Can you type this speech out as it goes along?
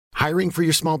Hiring for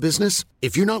your small business?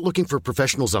 If you're not looking for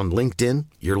professionals on LinkedIn,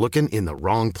 you're looking in the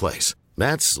wrong place.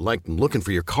 That's like looking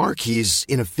for your car keys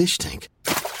in a fish tank.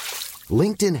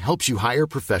 LinkedIn helps you hire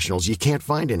professionals you can't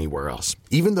find anywhere else,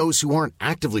 even those who aren't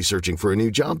actively searching for a new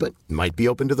job but might be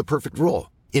open to the perfect role.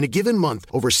 In a given month,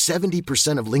 over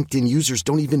 70% of LinkedIn users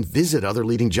don't even visit other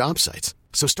leading job sites.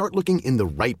 So start looking in the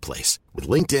right place. With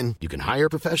LinkedIn, you can hire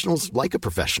professionals like a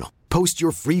professional. Post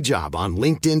your free job on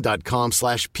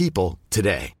linkedin.com/people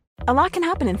today. A lot can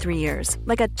happen in 3 years,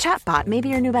 like a chatbot may be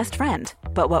your new best friend.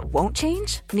 But what won't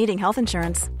change? Needing health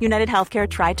insurance. United Healthcare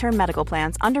Tri-Term Medical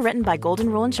Plans, underwritten by Golden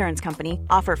Rule Insurance Company,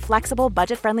 offer flexible,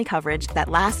 budget-friendly coverage that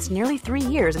lasts nearly 3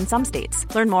 years in some states.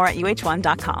 Learn more at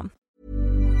uh1.com.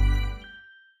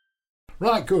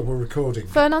 Right, good, we're recording.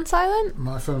 Phone on silent?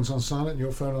 My phone's on silent,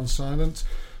 your phone on silent.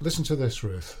 Listen to this,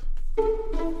 Ruth.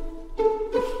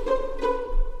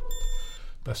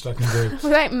 Best I can do.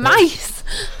 We're like mice.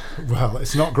 Well,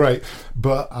 it's not great,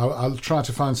 but I'll try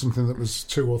to find something that was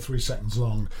 2 or 3 seconds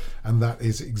long, and that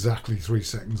is exactly 3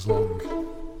 seconds long.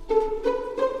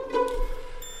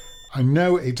 I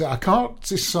know it. I can't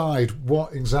decide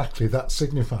what exactly that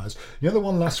signifies. You know the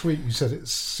one last week you said it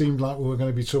seemed like we were going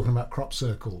to be talking about crop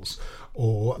circles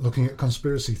or looking at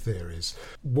conspiracy theories.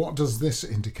 What does this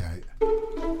indicate?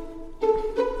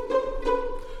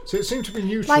 So it seemed to be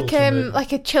neutral.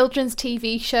 Like a children's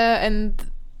TV show, and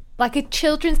like a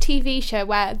children's TV show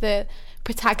where the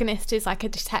protagonist is like a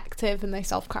detective and they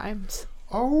solve crimes.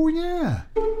 Oh yeah.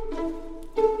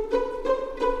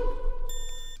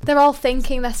 They're all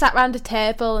thinking, they're sat round a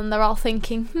table and they're all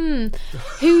thinking,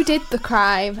 who did the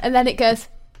crime? And then it goes,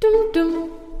 dum, dum,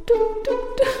 dum,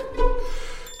 dum, dum.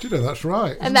 Do you know, that's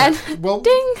right. And then,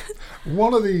 ding.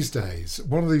 One of these days,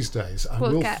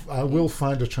 I will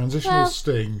find a transitional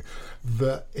sting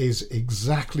that is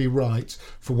exactly right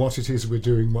for what it is we're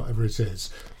doing, whatever it is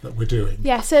that we're doing.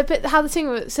 Yeah, so but how the sting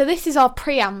works, so this is our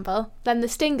preamble, then the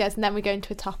stingers, and then we go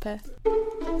into a topic.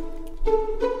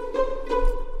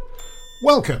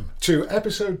 Welcome to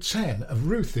episode 10 of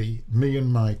Ruthie, Me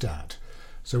and My Dad.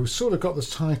 So we've sort of got this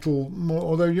title,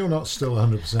 although you're not still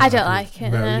 100%. I don't like it.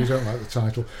 No, you don't like the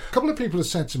title. A couple of people have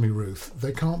said to me, Ruth,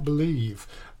 they can't believe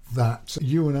that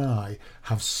you and I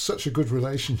have such a good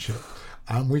relationship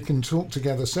and we can talk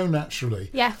together so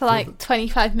naturally. Yeah, for like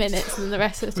 25 minutes and the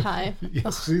rest of the time.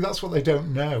 Yes, see, that's what they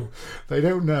don't know. They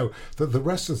don't know that the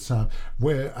rest of the time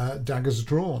we're daggers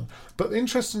drawn. But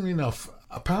interestingly enough,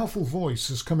 a powerful voice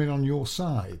has come in on your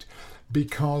side,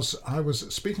 because I was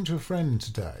speaking to a friend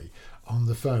today on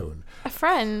the phone. A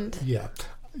friend? Yeah.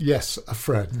 Yes, a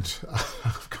friend.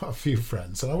 I've got a few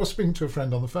friends, and I was speaking to a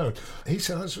friend on the phone. He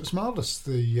said, oh, it's marvellous,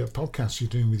 the podcast you're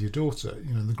doing with your daughter,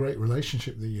 you know, the great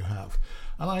relationship that you have.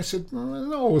 And I said, it's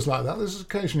not always like that. There's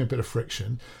occasionally a bit of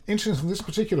friction. Interesting, this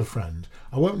particular friend,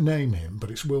 I won't name him, but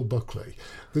it's Will Buckley.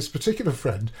 This particular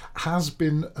friend has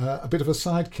been a bit of a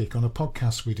sidekick on a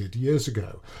podcast we did years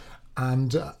ago.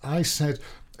 And I said,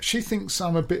 she thinks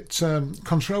I'm a bit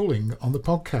controlling on the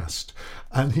podcast.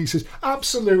 And he says,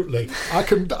 absolutely, I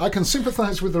can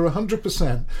sympathise with her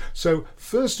 100%. So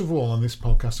first of all on this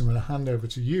podcast, I'm going to hand over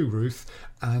to you, Ruth,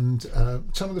 and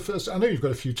tell me the first. I know you've got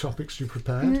a few topics you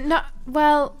prepared. Not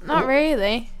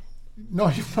really. No,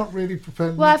 you've not really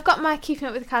prepared. Well, I've got my Keeping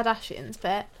Up with the Kardashians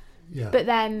bit, but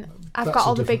then I've got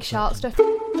all the Big Short stuff.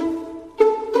 The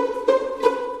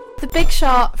Big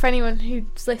Short, for anyone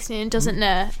who's listening and doesn't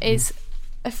know, is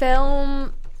a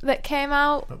film that came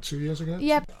out about 2 years ago.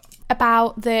 Yeah,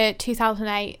 about the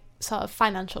 2008 sort of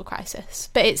financial crisis,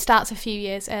 but it starts a few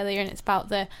years earlier, and it's about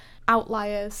the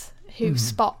outliers who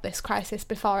spot this crisis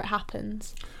before it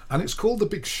happens. And it's called The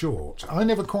Big Short. I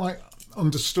never quite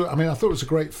understood. I mean, I thought it was a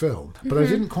great film, but I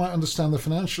didn't quite understand the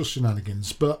financial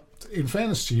shenanigans. But in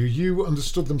fairness to you, you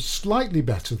understood them slightly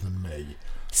better than me.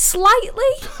 Slightly?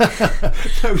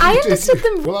 No, I understood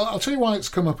them. Well, I'll tell you why it's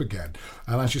come up again.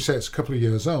 And as you say, it's a couple of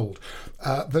years old.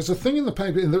 There's a thing in the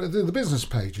paper, in the business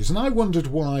pages, and I wondered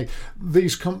why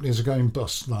these companies are going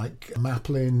bust, like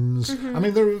Maplin's. I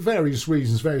mean, there are various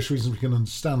reasons we can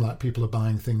understand, like people are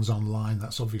buying things online.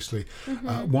 That's obviously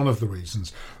one of the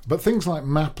reasons. But things like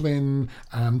Maplin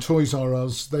and Toys R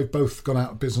Us, they've both gone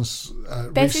out of business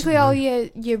basically recently. All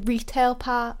your retail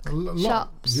park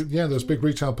shops. Yeah, those big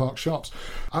retail park shops.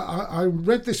 I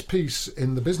read this piece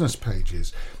in the business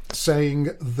pages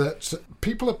saying that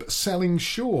people are selling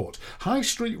short. High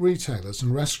street retailers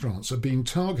and restaurants are being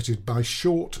targeted by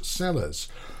short sellers,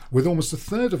 with almost a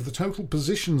third of the total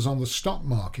positions on the stock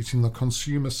market in the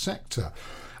consumer sector.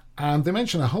 And they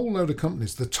mention a whole load of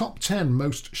companies. The top 10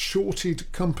 most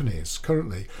shorted companies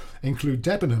currently include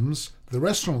Debenhams, the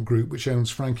restaurant group which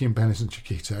owns Frankie and Bennett's and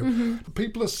Chiquito.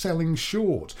 People are selling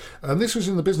short. And this was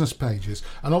in the business pages.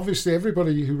 And obviously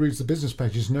everybody who reads the business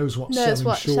pages knows what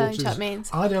selling short is. Means.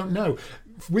 I don't know.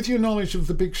 With your knowledge of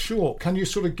The Big Short, can you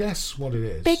sort of guess what it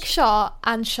is? Big Short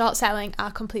and short selling are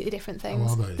completely different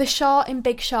things. Oh, are they? The short in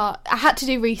Big Short, I had to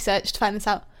do research to find this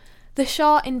out. The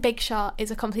short in Big Short is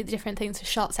a completely different thing to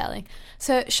short selling.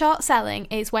 So short selling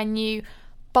is when you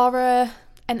borrow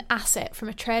an asset from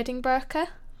a trading broker.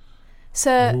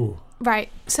 So, Ooh.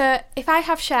 right. So if I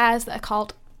have shares that are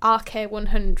called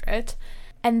RK100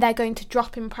 and they're going to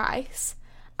drop in price,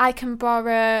 I can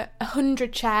borrow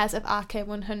 100 shares of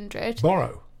RK100.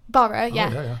 Borrow,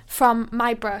 yeah, from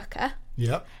my broker.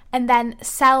 Yeah. And then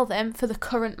sell them for the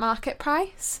current market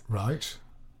price. Right.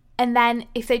 And then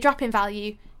if they drop in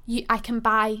value, I can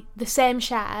buy the same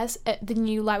shares at the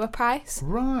new lower price.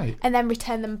 Right. And then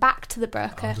return them back to the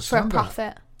broker for a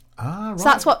profit. Ah, right. So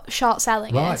that's what short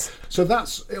selling is. So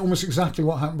that's almost exactly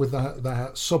what happened with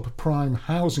the subprime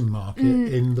housing market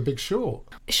in The Big Short.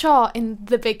 Short in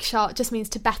The Big Short just means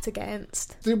to bet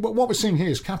against. What we're seeing here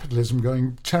is capitalism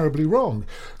going terribly wrong,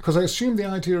 because I assume the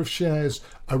idea of shares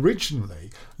originally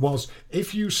was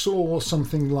if you saw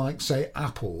something like, say,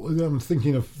 Apple. I'm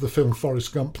thinking of the film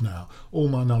Forrest Gump now. All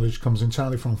my knowledge comes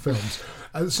entirely from films.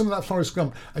 Some of that Forrest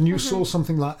Gump, and you saw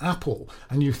something like Apple,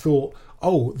 and you thought,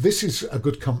 oh, this is a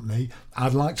good company,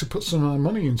 I'd like to put some of my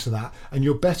money into that, and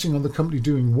you're betting on the company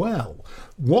doing well.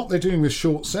 What they're doing with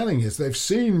short selling is they've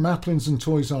seen Maplin's and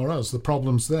Toys R Us, the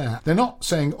problems there. They're not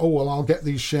saying, oh, well, I'll get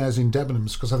these shares in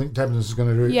Debenhams because I think Debenhams is going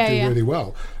to do really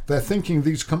well. They're thinking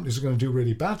these companies are going to do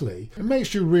really badly. It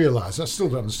makes you realise, I still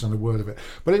don't understand a word of it,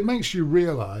 but it makes you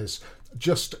realise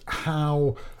just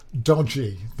how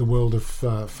dodgy the world of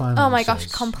finance Oh my gosh,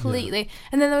 is. completely. Yeah.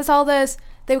 And then there was all those,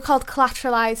 they were called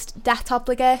collateralized debt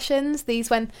obligations. These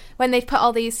when they put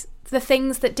all these the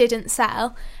things that didn't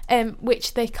sell,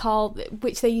 which they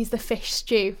use the fish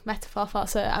stew metaphor for.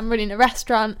 So I'm running a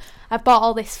restaurant, I bought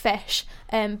all this fish,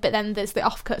 but then there's the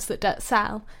offcuts that don't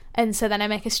sell, and so then I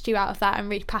make a stew out of that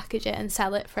and repackage it and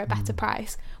sell it for a better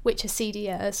price, which are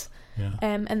CDOs. Yeah.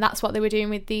 And that's what they were doing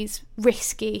with these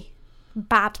risky,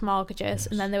 bad mortgages,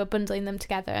 and then they were bundling them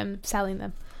together and selling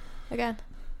them again.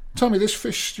 Tell me, this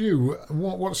fish stew,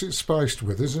 what's it spiced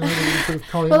with? Is there any bit of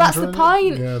coriander? Well, that's the in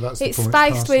point. Yeah, that's the it's point.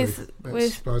 Spiced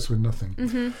It's spiced with nothing.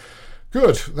 Mm-hmm.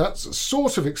 Good. That's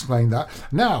sort of explained that.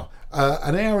 Now,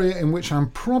 an area in which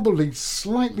I'm probably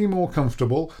slightly more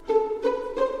comfortable.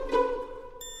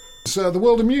 So the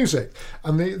world of music,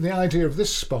 and the idea of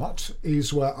this spot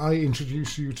is where I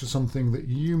introduce you to something that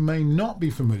you may not be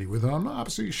familiar with, and I'm not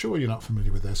absolutely sure you're not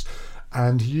familiar with this,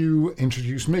 and you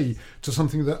introduce me to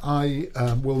something that I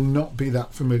will not be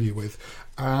that familiar with.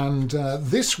 And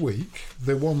this week,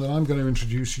 the one that I'm going to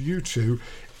introduce you to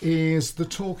is the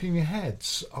Talking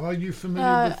Heads. Are you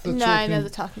familiar with the Talking Heads? No, I know the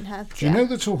Talking Heads. Do you know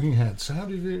the Talking Heads? How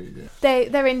do you...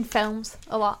 They're in films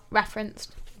a lot,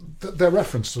 referenced. They're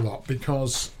referenced a lot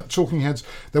because Talking Heads,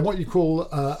 they're what you call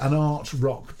an art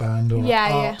rock band or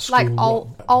art like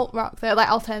school alt rock. They're like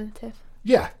alternative.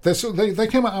 Yeah, they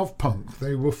came out of punk.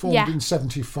 They were formed in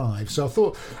 '75. So I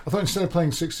thought instead of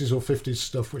playing 60s or 50s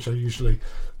stuff, which I usually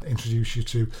introduce you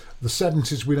to, the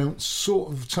 70s we don't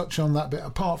sort of touch on that bit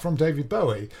apart from David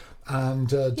Bowie. And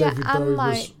David Bowie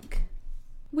was...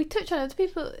 we touch on other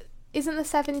people. Isn't the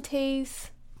 70s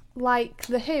like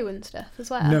The Who and stuff as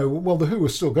well? No, well, The Who were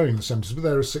still going in the 70s, but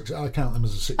they're a 60s. I count them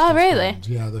as a 60s. Oh, really? band.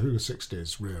 Yeah, The Who are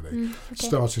 60s, really. Okay.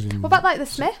 Started in... What about like the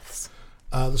Smiths?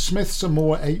 The Smiths are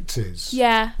more 80s.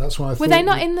 Yeah. That's why I thought... Were they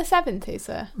not in the 70s,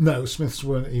 though? No, Smiths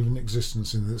weren't even in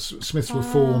existence in this. Smiths were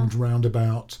formed round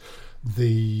about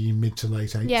the mid to late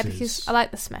 80s. Yeah, because I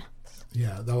like the Smiths.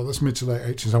 Yeah, that's mid to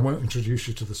late 80s. I won't introduce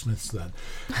you to the Smiths then.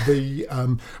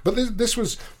 But this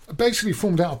was basically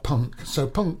formed out of punk. So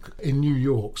punk in New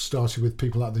York started with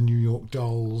people like the New York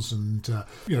Dolls and,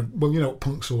 you know what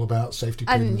punk's all about, safety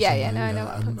pins. And I know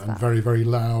what punk's and about. very, very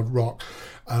loud rock.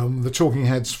 The Talking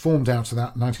Heads formed out of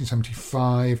that in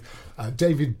 1975.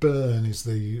 David Byrne is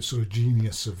the sort of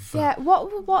genius of...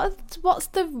 what's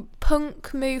the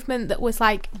punk movement that was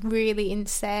like really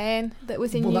insane that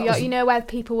was in New York? You know, where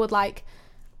people would like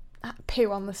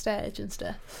poo on the stage and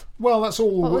stuff. Well, that's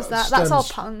all... What was that? That's all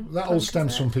punk. That all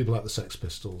stems from people like the Sex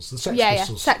Pistols. The Sex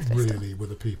Pistols Sex Pistols really were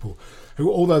the people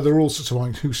who, although they're all sorts of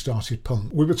like who started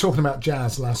punk. We were talking about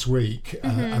jazz last week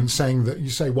and saying that you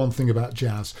say one thing about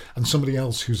jazz and somebody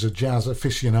else who's a jazz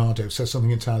aficionado says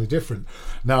something entirely different.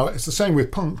 Now, it's the same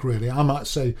with punk, really. I might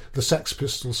say the Sex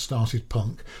Pistols started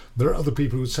punk. There are other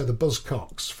people who would say the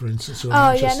Buzzcocks, for instance, who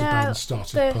are Manchester band,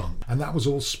 started punk. And that was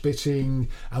all spitting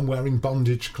and wearing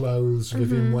bondage clothes,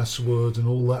 Vivienne Westwood and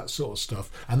all that sort of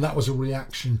stuff. And that was a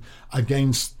reaction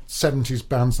against 70s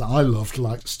bands that I loved,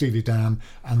 like Steely Dan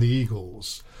and the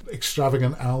Eagles.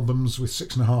 Extravagant albums with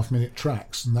 6.5-minute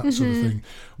tracks and that sort of thing.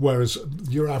 Whereas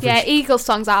your average... Yeah, Eagles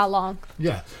songs are long.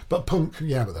 Yeah, but punk...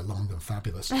 Yeah, but they're long and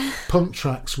fabulous. Punk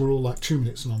tracks were all like 2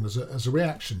 minutes long as a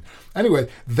reaction. Anyway,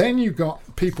 then you got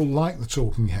people like the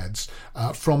Talking Heads,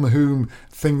 from whom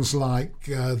things like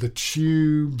the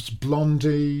Tubes,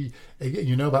 Blondie...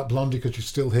 You know about Blondie because you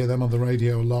still hear them on the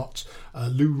radio a lot.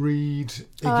 Lou Reed.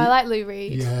 I like Lou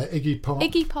Reed. Yeah, Iggy Pop.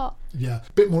 Iggy Pop. Yeah,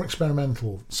 a bit more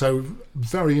experimental. So,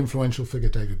 very influential figure,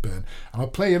 David Byrne. And I'll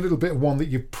play a little bit of one that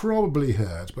you've probably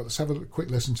heard, but let's have a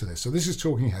quick listen to this. So this is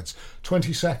Talking Heads.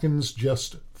 20 seconds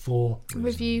just for reasons.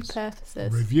 Review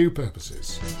purposes. Review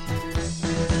purposes.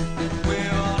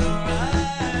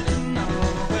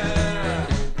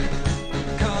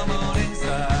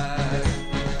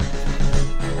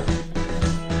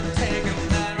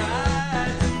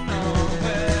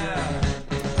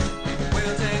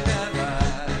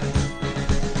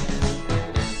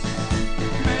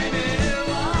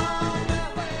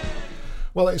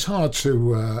 Well, it's hard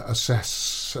to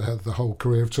assess the whole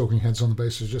career of Talking Heads on the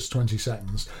basis of just 20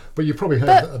 seconds, but you've probably heard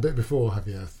that a bit before, have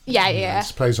you? Yeah.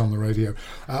 It plays on the radio.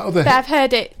 But I've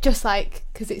heard it just like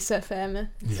because it's so famous.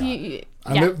 Yeah.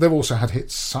 They've also had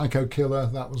hits. Psycho Killer,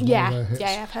 that was one of their hits.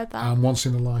 Yeah, I've heard that. And Once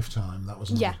in a Lifetime, that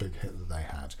was another big hit that they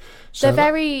had. So they're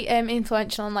very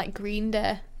influential on like Green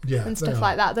Day and stuff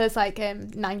like that. There's like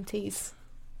 90s.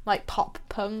 Like pop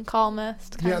punk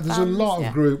almost. There's a lot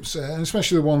of groups, and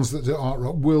especially the ones that do art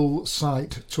rock, will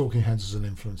cite Talking Heads as an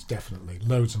influence, definitely.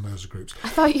 Loads and loads of groups. I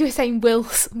thought you were saying Will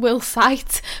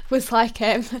Sight was like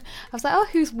I was like, oh,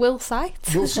 who's Will Sight?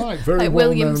 Will Sight, very like well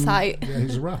William known. Sight. Yeah,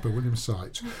 he's a rapper, William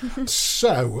Sight.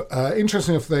 So,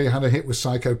 interesting enough, they had a hit with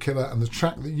Psycho Killer, and the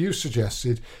track that you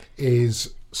suggested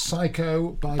is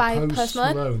Psycho by Post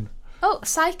Malone. Oh,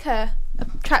 Psycho, a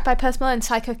track by Post Malone.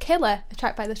 Psycho Killer, a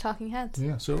track by the Talking Heads.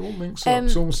 Yeah, so it all links up.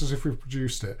 It's almost as if we've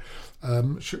produced it.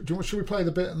 Should we play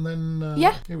the bit and then...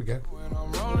 Here we go. When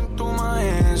I'm rolling through my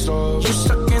hands, you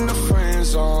stuck in the friend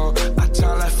zone. I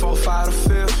tell like 4, 5 to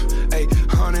 5th.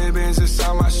 100 bins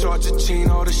inside my short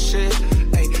Chino the shit.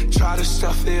 Try to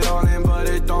stuff it all in, but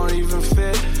it don't even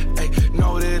fit.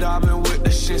 Know that I've been with the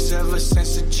shits ever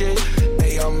since the jit.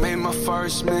 I made my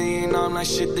first million, I'm like,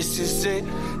 shit, this is it.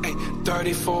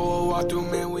 34 walk through,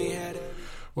 man, we had it.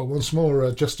 Well, once more,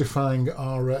 justifying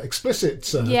our explicit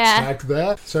tag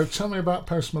there. So tell me about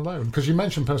Post Malone, because you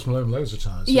mentioned Post Malone loads of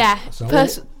times. Yeah. So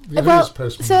Post Malone?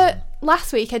 So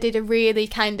last week I did a really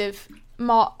kind of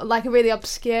more, like a really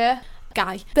obscure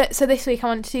guy. So this week I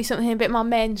wanted to do something a bit more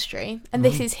mainstream, and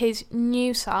this is his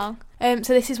new song.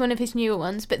 So this is one of his newer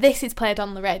ones, but this is played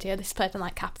on the radio. This is played on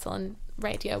like Capital and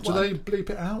Radio 1. Do they bleep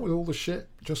it out with all the shit?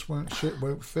 Just won't fit.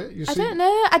 You see? I don't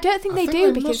know. I don't think they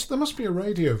do because there must be a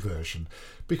radio version,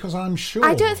 because I'm sure.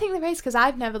 I don't think there is, because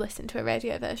I've never listened to a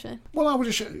radio version. Well, I would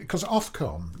because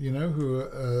Ofcom,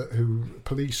 who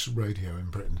police radio in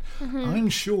Britain, I'm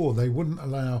sure they wouldn't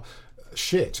allow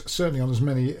shit. Certainly on as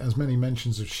many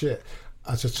mentions of shit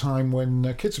at a time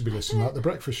when kids would be listening, like The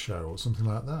Breakfast Show or something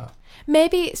like that.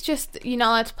 Maybe it's just you're not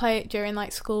allowed to play it during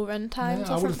like school run times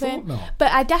or something. I would have thought not.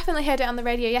 But I definitely heard it on the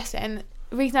radio yesterday, and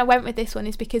the reason I went with this one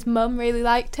is because Mum really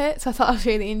liked it, so I thought it was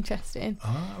really interesting.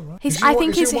 Ah, right. He's a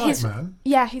white man?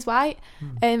 Yeah, he's white,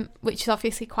 which is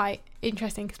obviously quite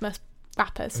interesting because most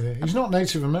rappers. He's not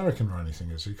Native American or anything,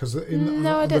 is he? Because in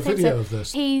I don't the think video so. of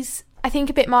this, he's, I think,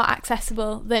 a bit more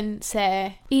accessible than,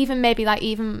 say, even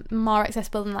more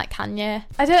accessible than like Kanye.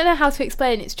 I don't know how to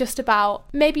explain. It's just about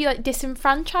maybe like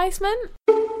disenfranchisement.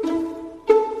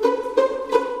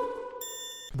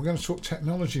 We're going to talk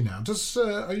technology now. Do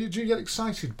you get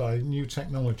excited by new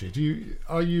technology?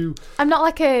 I'm not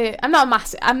like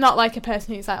a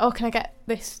person who's like, oh, can I get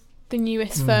the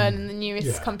newest phone and the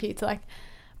newest computer?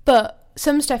 But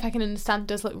some stuff I can understand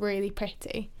does look really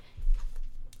pretty.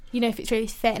 You know, if it's really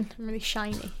thin and really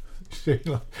shiny.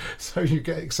 So you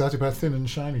get excited about thin and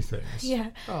shiny things. Yeah.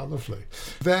 Oh, lovely.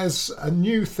 There's a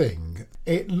new thing.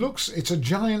 It's a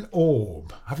giant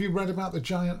orb. Have you read about the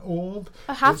giant orb?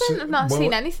 I haven't. I've not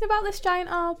seen anything about this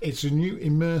giant orb. It's a new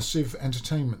immersive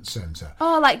entertainment centre.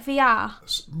 Oh, like VR?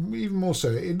 Even more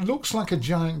so. It looks like a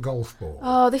giant golf ball.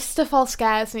 Oh, this stuff all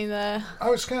scares me though. I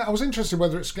was interested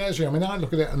whether it scares you. I mean, I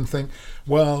look at it and think,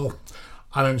 well,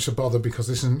 I don't should bother because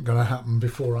this isn't going to happen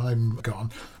before I'm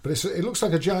gone. But it looks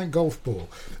like a giant golf ball.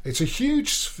 It's a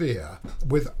huge sphere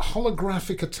with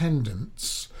holographic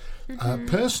attendants,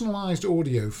 personalised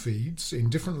audio feeds in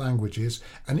different languages,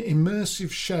 and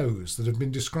immersive shows that have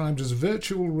been described as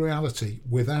virtual reality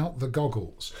without the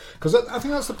goggles. Because I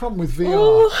think that's the problem with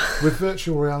VR, with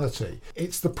virtual reality.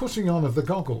 It's the putting on of the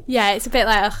goggles. Yeah, it's a bit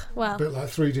like, a bit like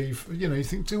 3D. You know, you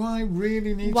think, do I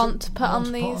really need to put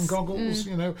on these goggles?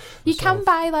 You know, you can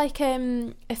buy like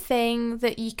a thing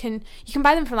that you can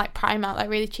buy them from like Primark, like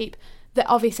really cheap. That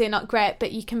obviously are not great,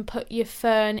 but you can put your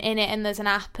phone in it and there's an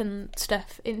app and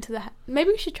stuff into the... Maybe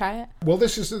we should try it. Well,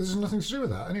 this is nothing to do with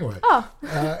that anyway. Oh.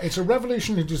 It's a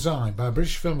revolutionary design by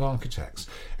British film architects.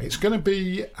 It's going to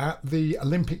be at the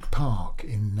Olympic Park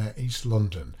in East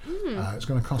London. It's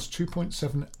going to cost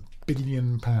 £2.7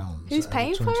 billion. Who's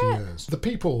paying for it? Years. The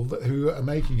people who are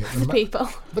making it. The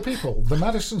people. The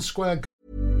Madison Square...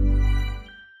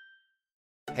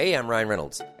 Hey, I'm Ryan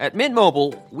Reynolds. At Mint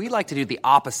Mobile, we like to do the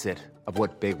opposite of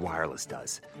what Big Wireless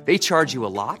does. They charge you a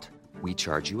lot, we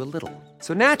charge you a little.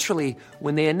 So naturally,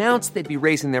 when they announced they'd be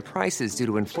raising their prices due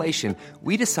to inflation,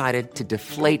 we decided to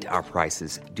deflate our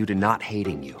prices due to not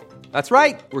hating you. That's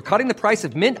right. We're cutting the price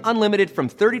of Mint Unlimited from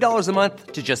 $30 a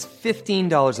month to just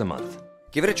 $15 a month.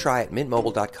 Give it a try at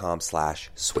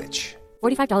mintmobile.com/switch.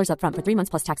 $45 up front for 3 months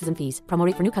plus taxes and fees. Promo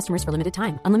rate for new customers for limited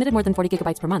time. Unlimited more than 40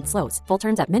 gigabytes per month. Slows full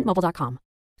terms at mintmobile.com.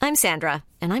 I'm Sandra,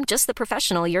 and I'm just the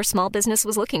professional your small business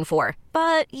was looking for.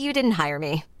 But you didn't hire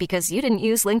me because you didn't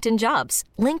use LinkedIn Jobs.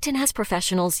 LinkedIn has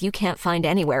professionals you can't find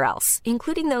anywhere else,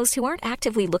 including those who aren't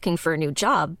actively looking for a new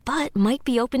job, but might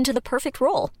be open to the perfect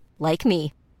role, like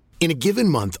me. In a given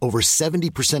month, over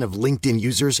 70% of LinkedIn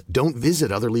users don't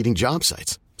visit other leading job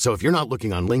sites. So if you're not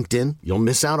looking on LinkedIn, you'll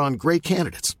miss out on great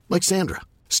candidates like Sandra.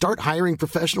 Start hiring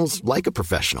professionals like a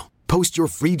professional. Post your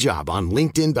free job on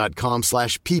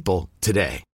linkedin.com/people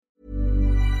today.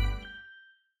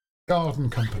 Garden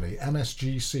Company,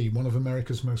 MSGC, one of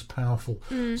America's most powerful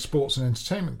sports and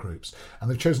entertainment groups. And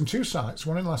they've chosen 2 sites,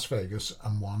 one in Las Vegas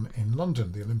and one in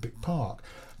London, the Olympic Park,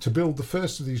 to build the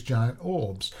first of these giant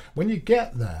orbs. When you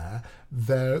get there,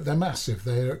 they're massive.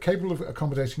 They're capable of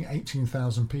accommodating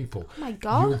 18,000 people. Oh my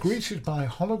God. You're greeted by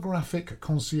holographic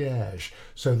concierge.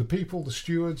 So the people, the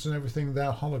stewards and everything,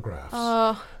 they're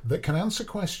holographs that can answer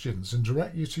questions and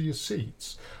direct you to your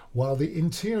seats, while the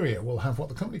interior will have what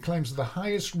the company claims are the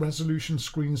highest resolution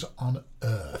screens on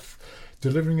Earth,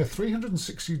 delivering a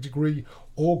 360-degree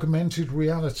augmented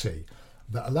reality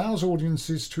that allows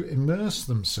audiences to immerse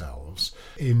themselves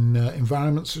in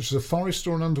environments such as a forest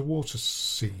or an underwater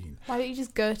scene. Why don't you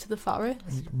just go to the forest?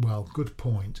 Well, good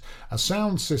point. A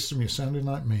sound system, you're sounding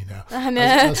like me now. I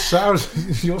know. You're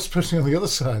supposed to be on the other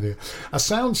side here. A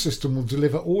sound system will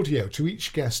deliver audio to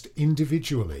each guest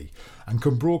individually and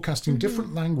can broadcast in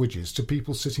different languages to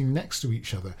people sitting next to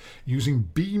each other using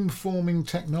beam-forming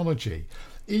technology.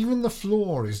 Even the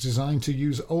floor is designed to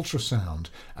use ultrasound,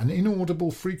 an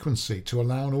inaudible frequency, to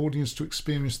allow an audience to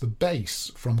experience the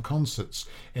bass from concerts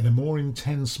in a more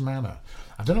intense manner.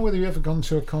 I don't know whether you've ever gone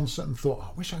to a concert and thought,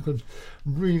 I wish I could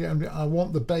really, I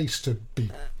want the bass to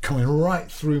be coming right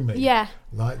through me. Yeah.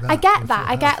 Like that. I get that.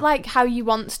 I get like how you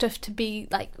want stuff to be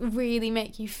like really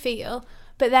make you feel,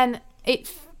 but then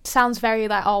it sounds very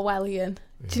like Orwellian.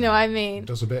 Do you know what I mean? It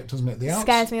does a bit, doesn't it? It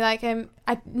scares me. Like, I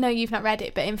know you've not read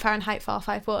it, but in Fahrenheit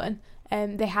 451,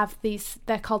 they have these.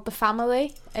 They're called the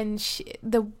family, and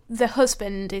the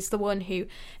husband is the one who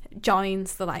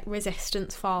joins the like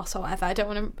resistance force or whatever. I don't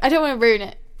want to ruin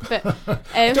it, but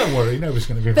don't worry, nobody's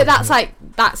going to be. But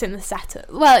that's in the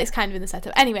setup. Well, it's kind of in the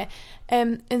setup anyway.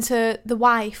 And so the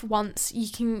wife wants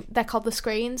they're called the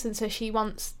screens, and so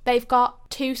they've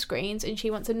got 2 screens and she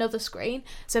wants another screen,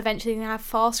 so eventually they have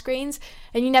 4 screens,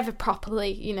 and you never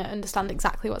properly understand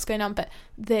exactly what's going on, but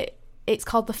it's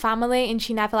called the family, and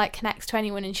she never like connects to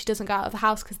anyone, and she doesn't go out of the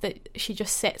house because she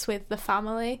just sits with the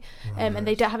family. Right. And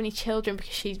they don't have any children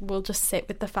because she will just sit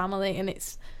with the family, and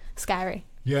it's scary.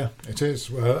 Yeah, it is.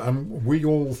 We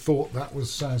all thought that was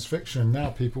science fiction, and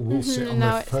now people will sit on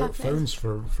their phones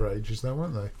for ages, though,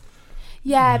 won't they?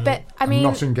 Yeah, but I mean,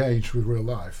 not engaged with real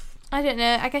life. I don't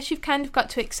know. I guess you've kind of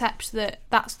got to accept that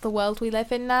that's the world we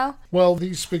live in now. Well,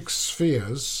 these big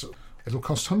spheres It'll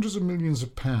cost hundreds of millions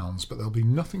of pounds, but there'll be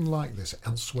nothing like this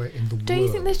elsewhere in the world. Do you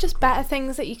think there's just better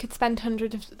things that you could spend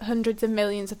hundreds of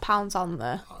millions of pounds on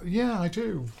there? Yeah, I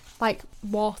do. Like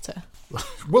water.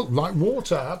 Well, like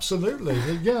water, absolutely.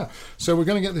 Yeah. So we're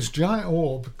going to get this giant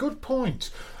orb. Good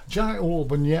point. Giant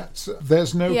orb, and yet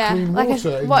there's no clean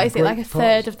water. What is it, like a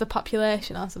third of the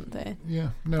population or something? Yeah,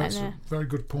 no, it's a very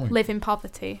good point. Live in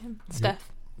poverty and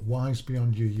stuff. Wise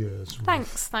beyond your years.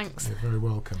 Thanks. You're very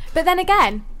welcome. But then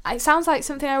again, it sounds like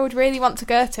something I would really want to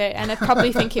go to, and I'd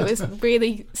probably think it was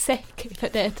really sick if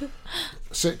it did.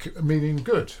 Sick meaning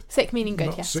good. Sick meaning good,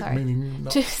 not yeah, sick sorry. Meaning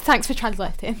not... Just thanks for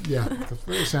translating. Yeah,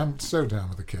 I'm so down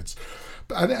with the kids.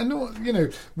 But I know,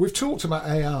 we've talked about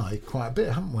AI quite a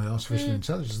bit, haven't we? Artificial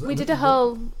intelligence. We did a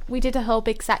whole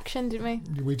big section, didn't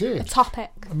we? We did. A topic.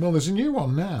 Well, there's a new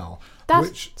one now.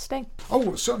 That's Sting.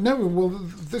 Oh, so no, well,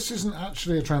 this isn't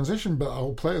actually a transition, but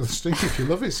I'll play the Sting if you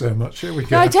love it so much. Here we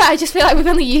go. No, I just feel like we've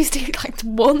only used it like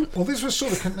once. Well, this was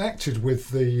sort of connected with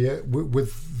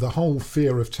the whole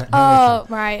fear of technology.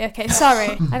 Oh, right, okay.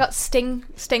 Sorry. I got Sting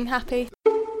happy.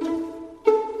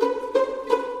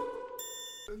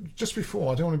 Just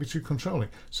before, I don't want to be too controlling.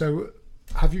 So,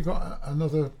 have you got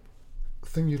another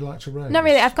thing you'd like to raise? Not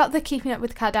really. I've got the Keeping Up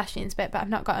with the Kardashians bit, but I've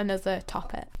not got another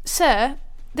topic. So,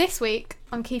 this week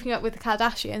on Keeping Up with the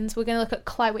Kardashians, we're going to look at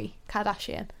Khloe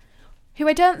Kardashian, who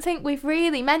I don't think we've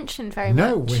really mentioned very much.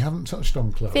 No, we haven't touched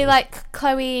on Khloe. I feel like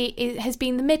Khloe has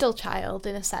been the middle child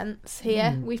in a sense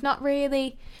here. We've not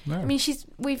really... No. I mean,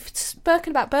 we've spoken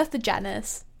about both the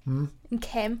Jenners and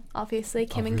Kim, obviously.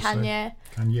 Kim and Kanye.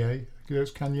 Kanye. You know,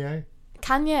 it's Kanye.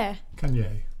 Kanye.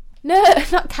 No,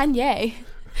 not Kanye.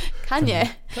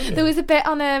 Kanye. There was a bit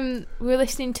on we were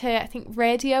listening to, I think,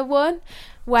 Radio 1,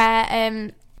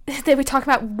 where they were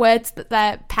talking about words that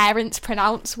their parents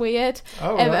pronounce weird.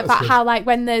 About how, like,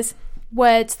 when there's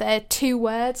words that are two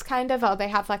words, kind of, or they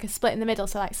have like a split in the middle,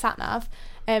 so like sat nav,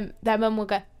 their mum will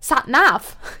go sat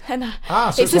nav, and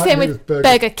so it's the same with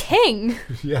Burger King.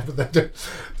 Yeah, but they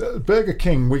do. Burger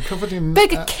King we covered in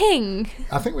Burger King.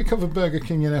 I think we covered Burger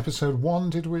King in episode 1,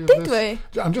 did we? Did we?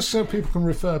 And just so people can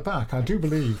refer back, I do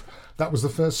believe that was the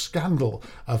first scandal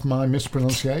of my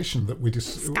mispronunciation that we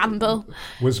scandal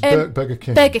was Burger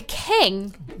King. Burger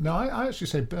King. No, I actually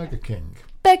say Burger King.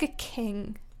 Burger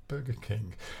King. Burger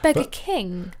King. Burger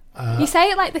King. You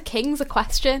say it like the king's a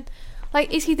question.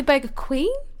 Like, is he the Burger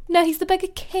Queen? No, he's the Burger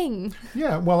King.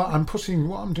 Yeah, well, what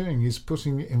I'm doing is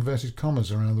putting inverted commas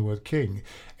around the word king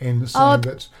in saying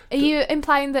that... Are you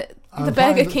implying that the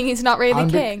Burger King is not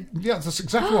really king? Yeah, that's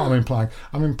exactly what I'm implying.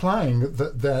 I'm implying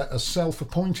that they're a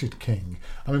self-appointed king.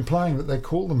 I'm implying that they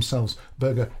call themselves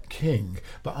Burger King,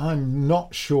 but I'm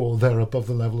not sure they're above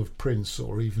the level of prince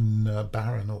or even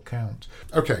baron or count.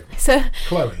 Okay, so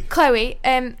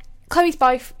Khloe. Khloe's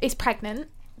wife is pregnant.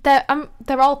 They're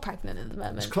all pregnant at the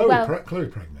moment. Is Khloe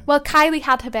pregnant? Well, Kylie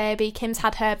had her baby, Kim's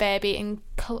had her baby, and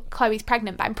Khloe's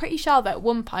pregnant. But I'm pretty sure that at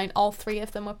one point all three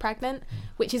of them were pregnant,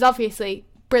 which is obviously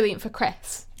brilliant for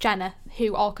Kris Jenner,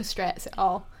 who orchestrates it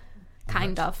all,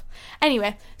 kind of.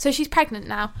 Anyway, so she's pregnant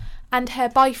now, and her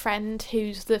boyfriend,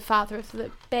 who's the father of the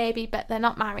baby, but they're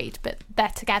not married, but they're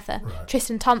together, right.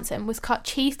 Tristan Thompson, was caught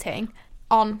cheating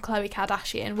on Khloe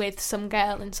Kardashian with some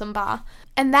girl in some bar.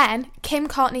 And then Kim,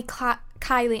 Kourtney,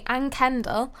 Kylie and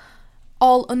Kendall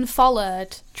all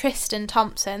unfollowed Tristan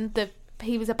Thompson,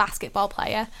 he was a basketball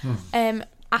player,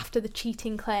 after the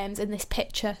cheating claims in this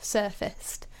picture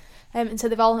surfaced. And so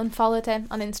they've all unfollowed him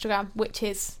on Instagram, which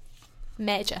is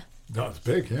major. That's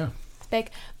big, yeah. It's big.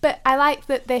 But I like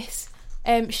that this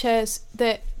shows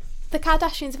that the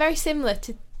Kardashians are very similar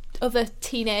to other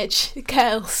teenage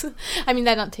girls. I mean,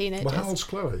 they're not teenagers. Well, how old's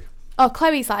Khloe? Oh,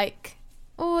 Khloe's like...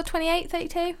 28,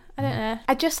 32? I don't know.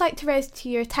 I'd just like to raise to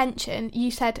your attention,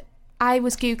 you said I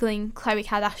was Googling Khloe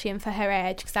Kardashian for her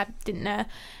age because I didn't know.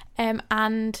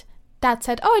 And Dad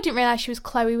said, I didn't realise she was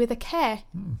Khloe with a K.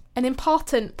 An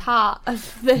important part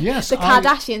of the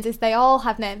Kardashians is they all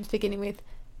have names beginning with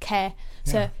K.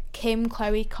 So Kim,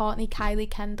 Khloe, Kourtney, Kylie,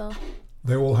 Kendall.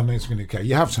 They all have names beginning with K.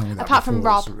 You have told me that apart before. From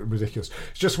Rob. It's ridiculous.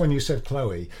 It's just when you said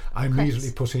Khloe, I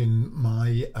immediately put in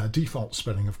my default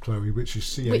spelling of Khloe, which is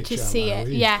C-H-L-O-E. Which is C-H,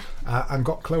 yeah. And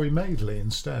got Chloe Madeley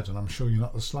instead, and I'm sure you're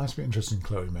not the slightest bit interested in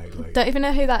Chloe Madeley. Don't even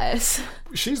know who that is.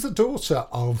 She's the daughter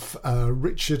of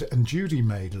Richard and Judy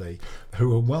Madeley,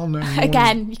 who are well-known...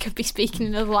 Again, you could be speaking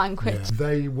another language. Yeah,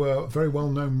 they were very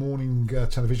well-known morning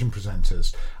television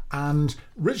presenters. And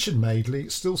Richard Madeley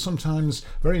still sometimes,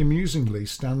 very amusingly,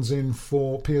 stands in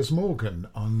for Piers Morgan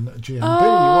on GMB.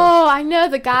 Oh, I know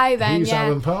the guy then. He's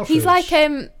Alan Partridge. He's like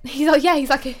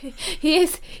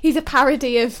he's a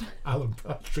parody of Alan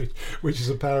Partridge, which is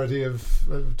a parody of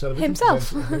television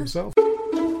himself. Himself.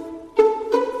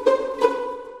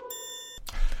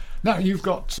 Now, you've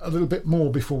got a little bit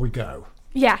more before we go.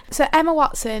 Yeah, so Emma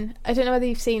Watson, I don't know whether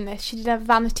you've seen this, she did a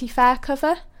Vanity Fair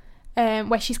cover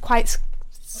where she's quite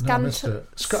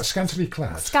scantily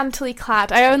clad. Scantily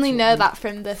clad. I only know that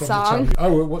from the song.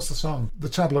 What's the song? The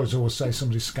tabloids always say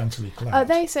somebody's scantily clad. Oh,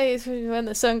 they say it's when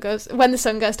the sun goes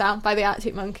down by the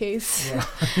Arctic Monkeys.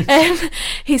 Right.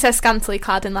 He says scantily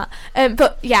clad in that.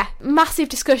 But yeah, massive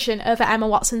discussion over Emma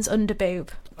Watson's underboob.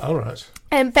 All right.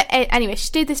 But anyway, she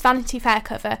did this Vanity Fair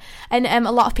cover, and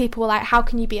a lot of people were like, "How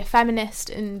can you be a feminist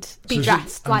and be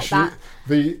dressed like that?"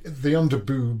 The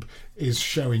underboob is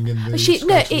showing in the.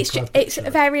 It's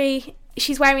very.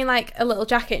 She's wearing like a little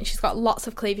jacket, and she's got lots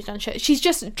of cleavage on shirt. She's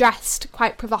just dressed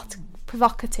quite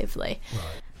provocatively, right.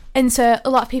 And so a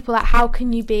lot of people are like, "How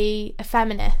can you be a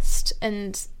feminist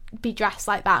and be dressed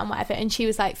like that and whatever?" And she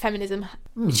was like, "Feminism."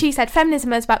 She said,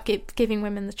 "Feminism is about giving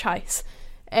women the choice."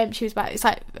 It's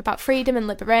about freedom and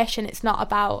liberation. It's not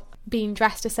about being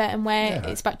dressed a certain way. Yeah.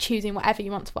 It's about choosing whatever you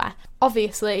want to wear.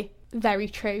 Obviously, very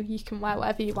true. You can wear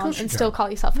whatever you want and still call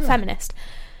yourself a feminist.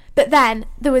 But then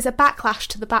there was a backlash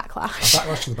to the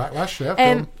backlash.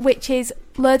 Yeah. Which is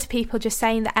loads of people just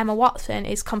saying that Emma Watson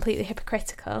is completely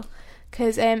hypocritical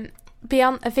because a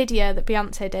video that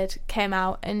Beyonce did came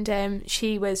out and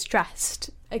she was dressed.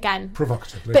 Again,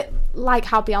 provocatively, but like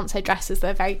how Beyonce dresses,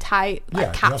 they're very tight,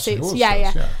 like catsuits.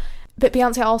 Yeah. But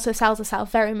Beyonce also sells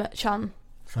herself very much on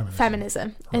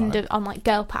feminism and on like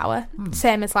girl power,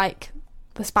 same as like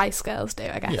the Spice Girls do,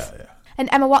 I guess. Yeah. And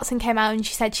Emma Watson came out and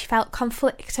she said she felt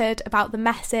conflicted about the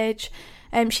message.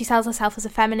 She sells herself as a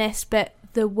feminist, but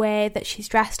the way that she's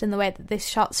dressed and the way that this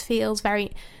shot feels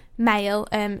very male.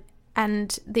 She's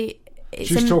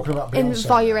talking about Beyonce.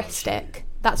 Voyeuristic.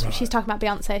 That's what she's talking about.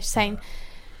 Beyonce. She's saying.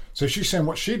 So she's saying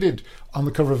what she did on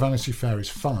the cover of Vanity Fair is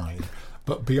fine,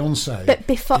 but Beyonce... But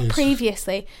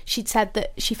previously, she'd said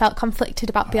that she felt conflicted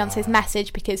about Beyonce's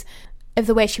message because of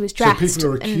the way she was dressed so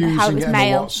people are accusing and how it was Emma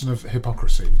male. Watson of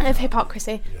hypocrisy.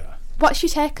 Yeah. What's your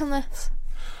take on this?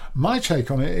 My take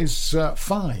on it is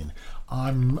fine.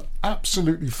 I'm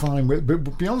absolutely fine with it. But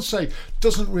Beyonce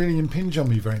doesn't really impinge on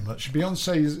me very much.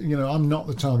 Beyonce is, I'm not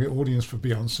the target audience for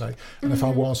Beyonce. And if I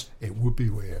was, it would be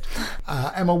weird.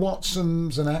 Emma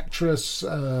Watson's an actress.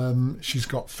 She's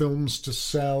got films to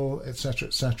sell, etc.,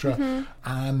 etc.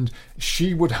 And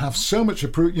she would have so much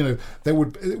approval. It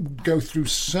would go through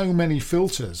so many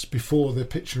filters before the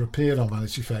picture appeared on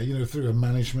Vanity Fair, through a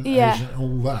management agent and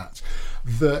all that.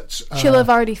 That she'll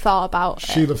have already thought about it.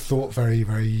 She'll have thought very,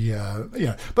 very,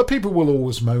 but people will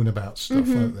always moan about stuff,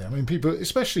 won't they? I mean, people,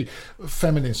 especially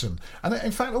feminism, and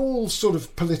in fact, all sort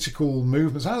of political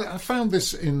movements. I found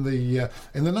this in the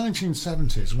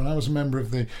 1970s when I was a member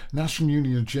of the National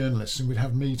Union of Journalists, and we'd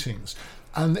have meetings,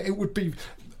 and it would be.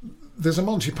 There's a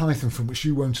Monty Python film which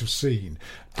you won't have seen.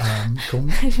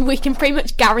 We can pretty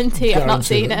much guarantee I've not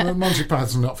seen it. Monty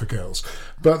Python's not for girls.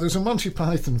 But there's a Monty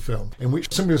Python film in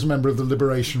which somebody was a member of the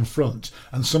Liberation Front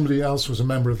and somebody else was a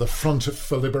member of the Front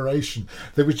for Liberation.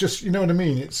 There was just, you know what I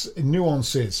mean? It's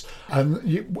nuances.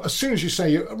 And as soon as you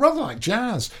say, rather like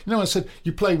jazz, I said,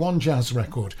 you play one jazz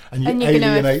record and you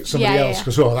alienate somebody else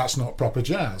because, that's not proper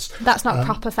jazz. That's not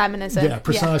proper feminism. Yeah,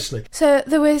 precisely. Yeah. So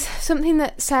there was something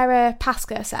that Sarah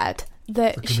Pascoe said.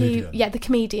 The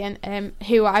comedian,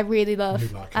 who I really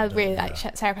love. I really like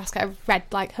Sarah Pascoe. I've read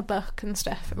like her book and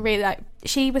stuff. Really like.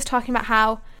 She was talking about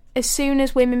how as soon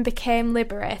as women became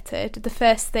liberated, the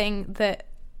first thing that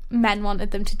men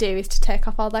wanted them to do is to take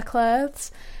off all their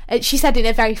clothes. She said it in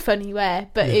a very funny way,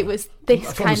 but it was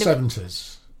this from kind the of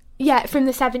 70s. Yeah, from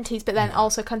the 70s, but then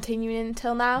also continuing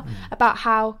until now about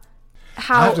how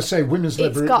I have to say, women's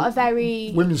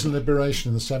liberation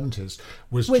in the 70s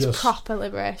was just proper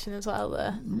liberation as well,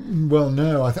 though. Well,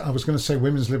 no, I was going to say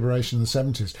women's liberation in the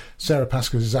 70s. Sarah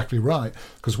Pascoe is exactly right,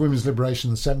 because women's liberation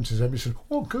in the 70s, everybody said,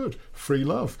 "Oh, good, free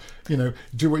love, do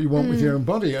what you want with your own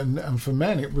body." And for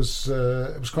men, it was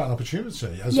quite an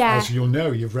opportunity. As you'll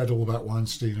know, you've read all about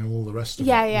Weinstein and all the rest of it.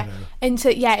 Yeah. And so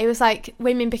it was like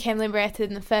women became liberated,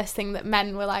 and the first thing that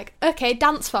men were like, "Okay,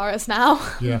 dance for us now."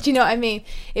 Yeah. Do you know what I mean?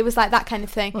 It was like that kind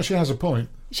of thing. Well, she has a point.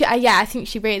 I think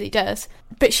she really does.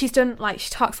 But she's done, she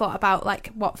talks a lot about,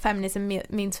 what feminism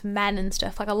means for men and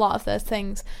stuff, a lot of those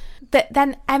things. But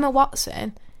then Emma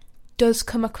Watson does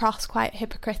come across quite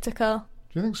hypocritical.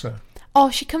 Do you think so?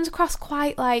 Oh, she comes across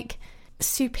quite,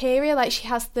 superior, she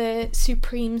has the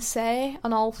supreme say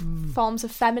on all forms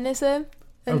of feminism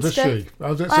and does stuff. she?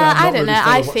 I don't know,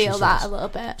 I feel that a little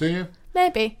bit. Do you?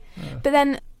 Maybe. Yeah. But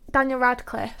then Daniel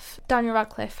Radcliffe,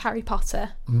 Harry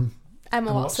Potter...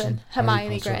 Emma Watson,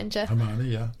 Hermione Granger. Hermione,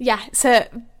 yeah. Yeah, so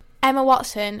Emma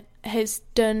Watson has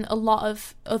done a lot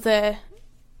of other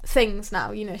things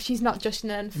now. You know, she's not just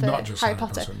known for Not just Harry Harry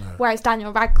Potter. Potter, no. Whereas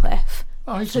Daniel Radcliffe,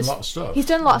 Oh, he's done a lot of stuff. he's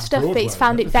done a lot of stuff, but he's Broadway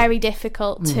found and it very everything.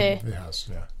 difficult to He has,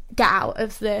 yeah. get out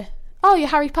of the you're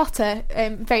Harry Potter,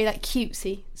 very like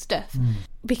cutesy stuff.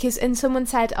 Because, and someone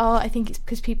said, I think it's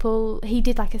because he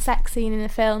did like a sex scene in a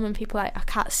film and people like, I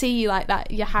can't see you like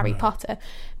that, you're Harry Potter.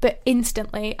 But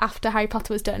instantly after Harry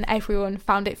Potter was done, everyone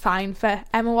found it fine for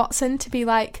Emma Watson to be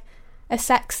like a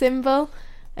sex symbol.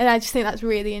 And I just think that's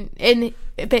really in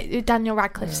a bit. Daniel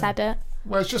Radcliffe said it.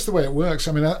 Well, it's just the way it works.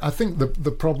 I mean, I think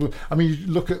the problem... I mean, you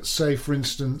look at, say, for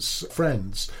instance,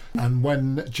 Friends, and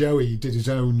when Joey did his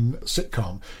own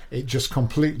sitcom, it just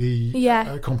completely...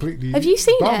 completely Have you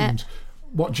seen bombed. it?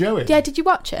 What, Joey? Yeah, did you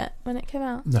watch it when it came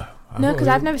out? No. No, because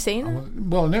I've never seen it.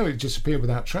 Well, no, it disappeared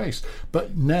without trace.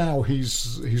 But now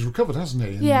he's recovered, hasn't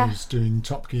he? And he's doing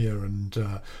Top Gear and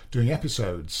doing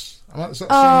episodes. Is that the same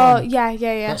one?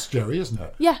 Yeah. That's Joey, isn't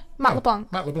it? Yeah, Matt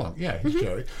LeBlanc. Matt LeBlanc, yeah, he's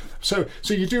Joey. So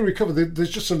you do recover. There's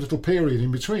just a little period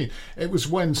in between. It was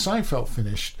when Seinfeld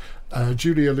finished.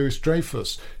 Julia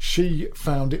Louis-Dreyfus, she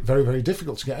found it very, very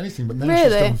difficult to get anything, but now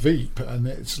she's done Veep, and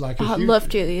it's like I love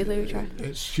Julia Louis-Dreyfus.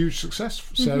 It's huge success.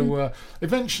 So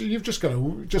eventually, you've just got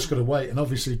to wait. And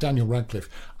obviously, Daniel Radcliffe,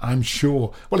 I'm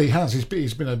sure. Well, he has.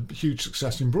 He's been a huge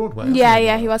success in Broadway.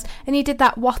 Yeah, he was, and he did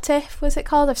that. What If was it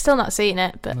called? I've still not seen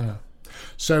it, but no.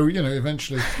 So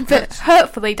eventually, but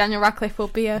hopefully Daniel Radcliffe will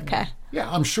be okay.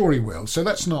 Yeah, I'm sure he will. So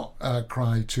let's not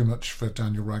cry too much for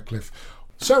Daniel Radcliffe.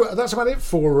 So that's about it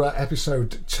for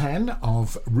episode 10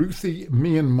 of Ruthie,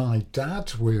 Me and My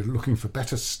Dad. We're looking for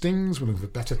better stings, we're looking for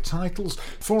better titles.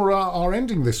 For our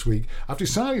ending this week, I've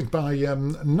decided by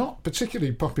not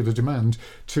particularly popular demand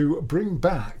to bring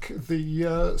back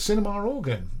the cinema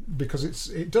organ, because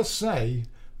it does say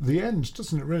the end,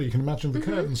 doesn't it really? You can imagine the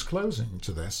curtains closing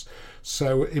to this.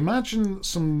 So imagine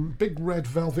some big red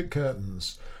velvet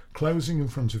curtains closing in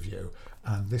front of you,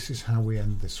 and this is how we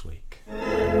end this week.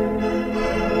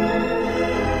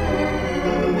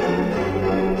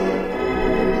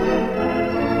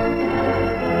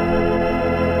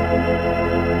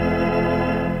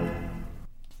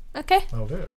 Okay. I'll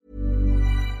do it.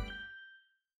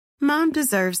 Mom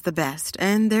deserves the best,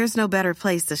 and there's no better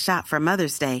place to shop for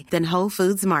Mother's Day than Whole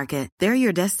Foods Market. They're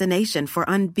your destination for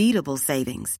unbeatable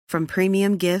savings, from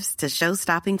premium gifts to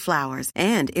show-stopping flowers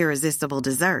and irresistible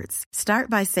desserts. Start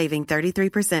by saving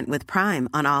 33% with Prime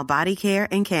on all body care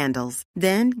and candles.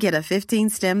 Then get a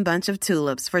 15-stem bunch of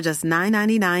tulips for just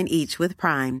 $9.99 each with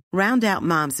Prime. Round out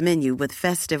Mom's menu with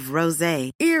festive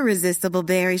rosé, irresistible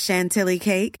berry chantilly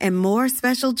cake, and more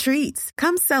special treats.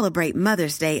 Come celebrate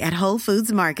Mother's Day at Whole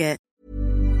Foods Market.